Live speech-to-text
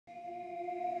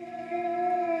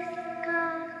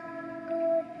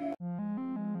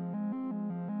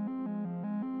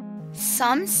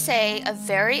Some say a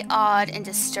very odd and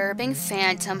disturbing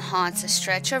phantom haunts a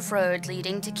stretch of road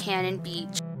leading to Cannon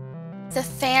Beach. The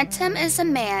phantom is a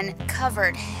man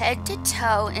covered head to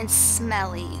toe in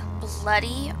smelly,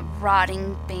 bloody,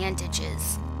 rotting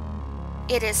bandages.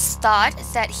 It is thought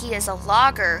that he is a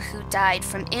logger who died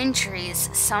from injuries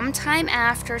sometime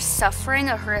after suffering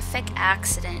a horrific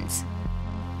accident.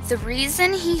 The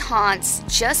reason he haunts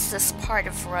just this part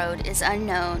of road is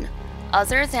unknown,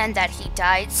 other than that he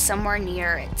died somewhere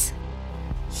near it.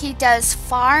 He does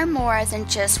far more than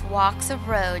just walk the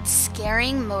road,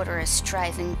 scaring motorists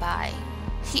driving by.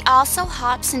 He also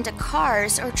hops into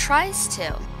cars or tries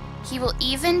to. He will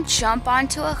even jump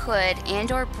onto a hood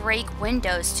and/or break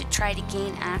windows to try to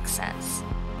gain access.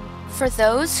 For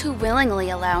those who willingly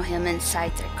allow him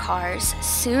inside their cars,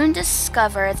 soon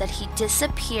discover that he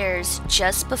disappears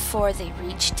just before they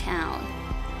reach town.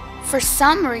 For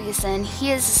some reason,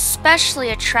 he is especially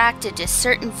attracted to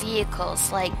certain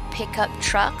vehicles like pickup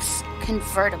trucks,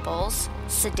 convertibles,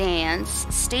 sedans,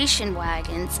 station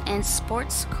wagons, and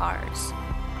sports cars.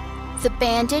 The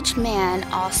bandaged man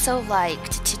also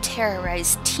liked to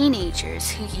terrorize teenagers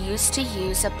who used to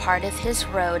use a part of his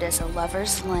road as a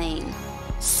lover's lane.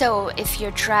 So if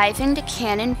you're driving to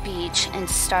Cannon Beach and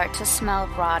start to smell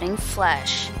rotting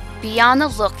flesh, be on the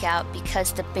lookout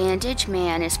because the bandaged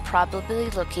man is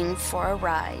probably looking for a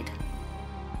ride.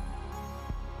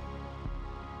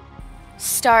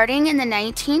 Starting in the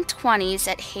 1920s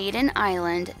at Hayden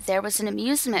Island, there was an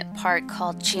amusement park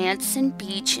called Jansen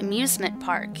Beach Amusement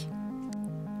Park.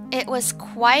 It was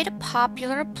quite a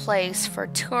popular place for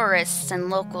tourists and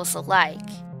locals alike,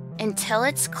 until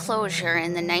its closure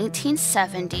in the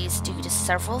 1970s due to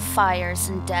several fires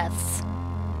and deaths.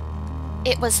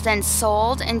 It was then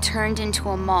sold and turned into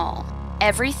a mall.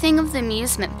 Everything of the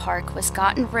amusement park was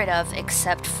gotten rid of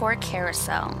except for a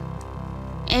carousel.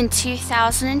 In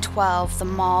 2012, the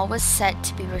mall was set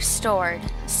to be restored,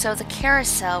 so the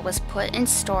carousel was put in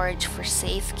storage for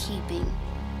safekeeping.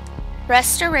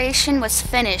 Restoration was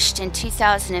finished in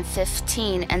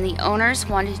 2015 and the owners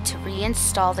wanted to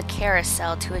reinstall the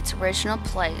carousel to its original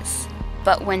place,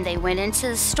 but when they went into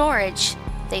the storage,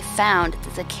 they found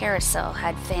that the carousel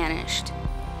had vanished.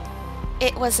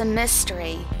 It was a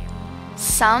mystery.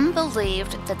 Some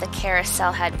believed that the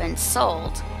carousel had been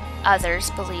sold, others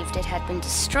believed it had been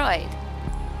destroyed,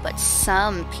 but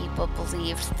some people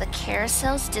believed the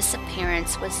carousel's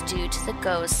disappearance was due to the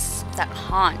ghosts that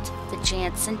haunt the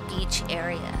Jansen Beach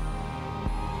area.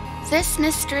 This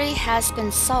mystery has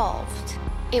been solved.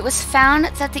 It was found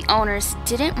that the owners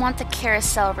didn't want the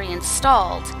carousel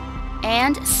reinstalled,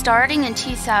 and starting in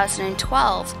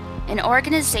 2012, an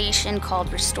organization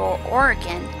called Restore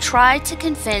Oregon tried to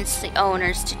convince the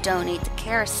owners to donate the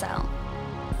carousel.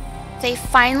 They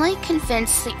finally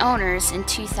convinced the owners in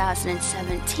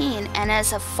 2017, and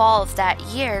as of fall of that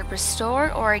year,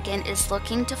 Restore Oregon is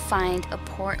looking to find a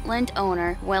Portland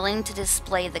owner willing to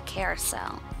display the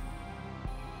carousel.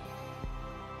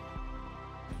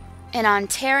 In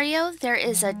Ontario, there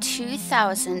is a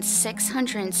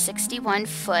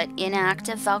 2,661-foot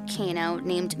inactive volcano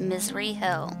named Misery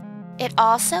Hill. It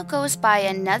also goes by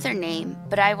another name,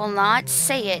 but I will not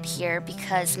say it here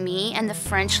because me and the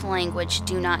French language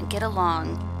do not get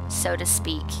along, so to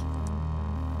speak.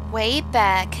 Way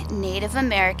back, Native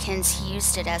Americans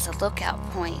used it as a lookout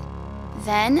point.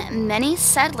 Then, many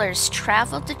settlers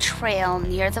traveled the trail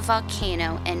near the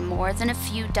volcano and more than a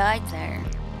few died there.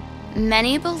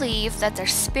 Many believe that their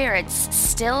spirits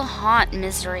still haunt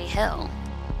Misery Hill.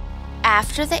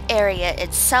 After the area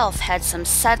itself had some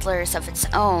settlers of its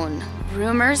own,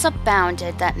 rumors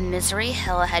abounded that Misery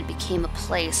Hill had become a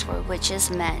place where witches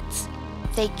met.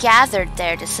 They gathered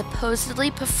there to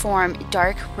supposedly perform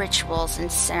dark rituals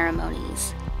and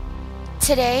ceremonies.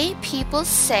 Today, people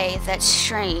say that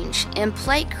strange,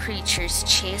 imp-like creatures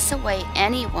chase away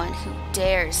anyone who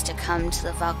dares to come to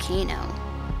the volcano.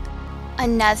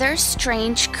 Another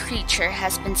strange creature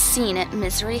has been seen at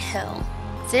Misery Hill.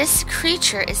 This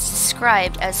creature is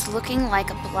described as looking like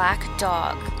a black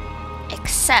dog,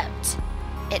 except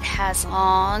it has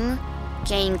long,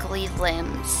 gangly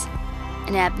limbs,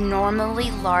 an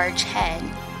abnormally large head,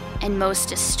 and most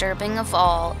disturbing of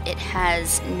all, it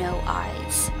has no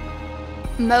eyes.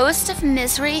 Most of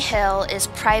Misery Hill is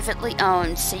privately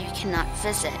owned, so you cannot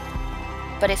visit.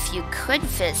 But if you could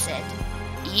visit,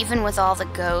 even with all the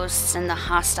ghosts and the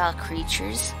hostile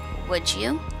creatures, would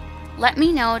you? Let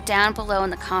me know down below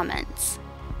in the comments.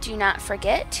 Do not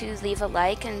forget to leave a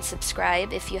like and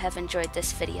subscribe if you have enjoyed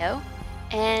this video.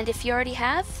 And if you already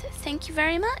have, thank you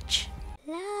very much.